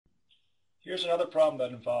Here's another problem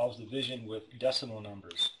that involves division with decimal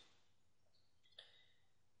numbers.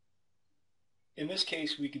 In this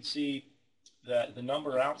case, we can see that the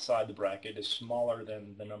number outside the bracket is smaller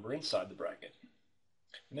than the number inside the bracket.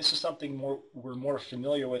 And this is something we're more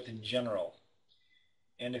familiar with in general.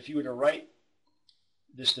 And if you were to write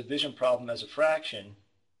this division problem as a fraction,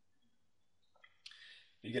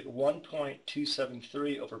 you get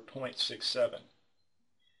 1.273 over 0.67.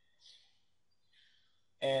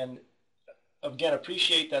 And again,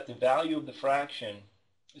 appreciate that the value of the fraction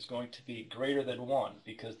is going to be greater than 1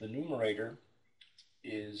 because the numerator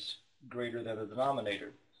is greater than the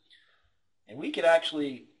denominator. And we could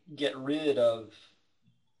actually get rid of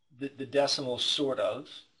the decimal sort of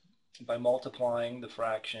by multiplying the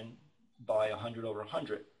fraction by 100 over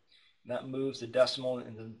 100. And that moves the decimal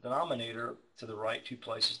in the denominator to the right 2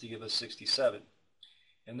 places to give us 67.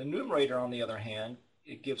 And the numerator, on the other hand,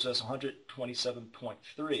 it gives us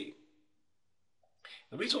 127.3.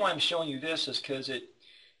 The reason why I'm showing you this is because it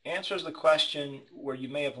answers the question where you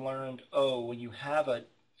may have learned, oh, when you have a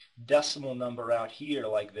decimal number out here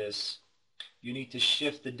like this, you need to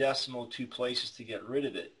shift the decimal 2 places to get rid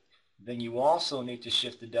of it. Then you also need to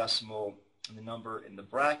shift the decimal and the number in the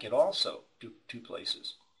bracket also to 2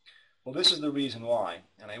 places. Well, this is the reason why,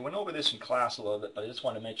 and I went over this in class a little bit, but I just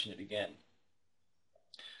want to mention it again.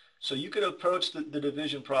 So you could approach the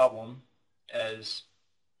division problem as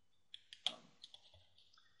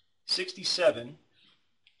 67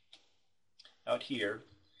 out here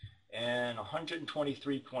and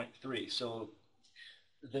 123.3. So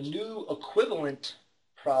the new equivalent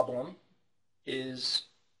problem is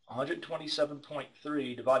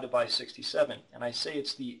 127.3 divided by 67. And I say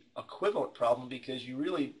it's the equivalent problem because you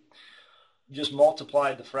really just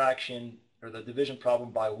multiplied the fraction or the division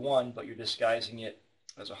problem by 1, but you're disguising it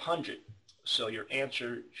as 100. So your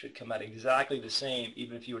answer should come out exactly the same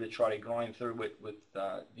even if you were to try to grind through it with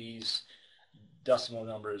these decimal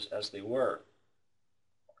numbers as they were.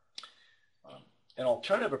 An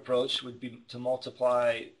alternative approach would be to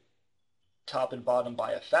multiply top and bottom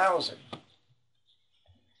by 1,000.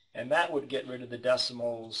 And that would get rid of the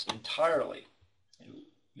decimals entirely. It would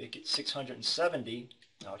make it 670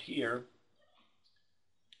 out here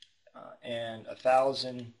and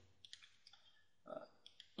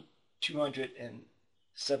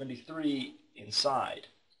 1,273 inside.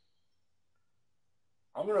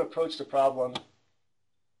 I'm going to approach the problem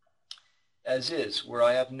as is, where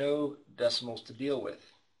I have no decimals to deal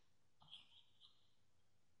with.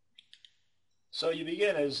 So you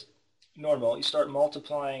begin as normal. You start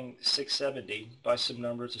multiplying 670 by some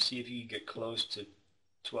numbers to see if you can get close to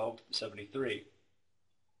 1273.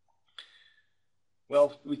 Well,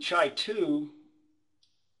 if we try 2,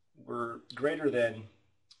 we're greater than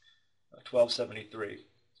 1273.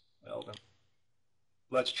 Well, then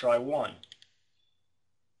let's try 1.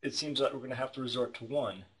 It seems like we're going to have to resort to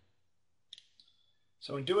 1.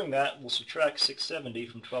 So in doing that, we'll subtract 670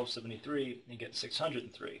 from 1273 and get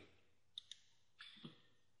 603.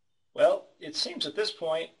 Well, it seems at this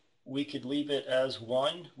point we could leave it as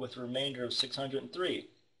 1 with a remainder of 603,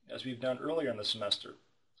 as we've done earlier in the semester.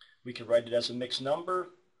 We could write it as a mixed number,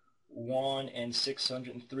 1 and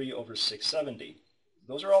 603 over 670.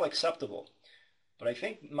 Those are all acceptable. But I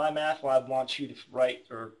think my math lab wants you to write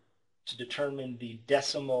or to determine the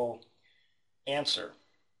decimal answer.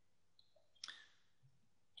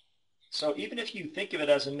 So even if you think of it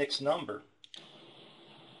as a mixed number,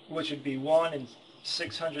 which would be 1 and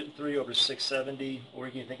 603 over 670, or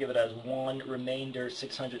you can think of it as 1 remainder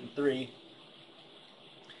 603,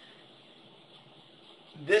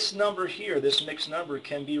 this number here, this mixed number,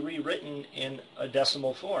 can be rewritten in a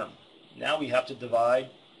decimal form. Now we have to divide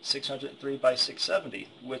 603 by 670,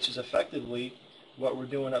 which is effectively what we're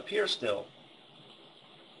doing up here still.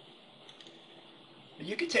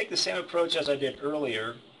 You could take the same approach as I did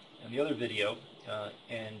earlier in the other video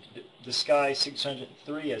and disguise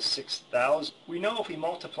 603 as 6,000. We know if we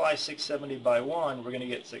multiply 670 by 1, we're going to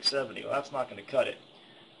get 670. Well, that's not going to cut it.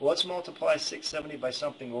 Well, let's multiply 670 by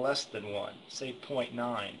something less than 1, say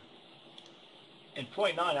 0.9. And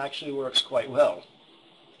 0.9 actually works quite well.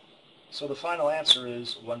 So the final answer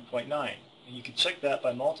is 1.9. And you can check that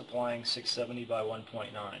by multiplying 670 by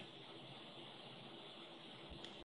 1.9.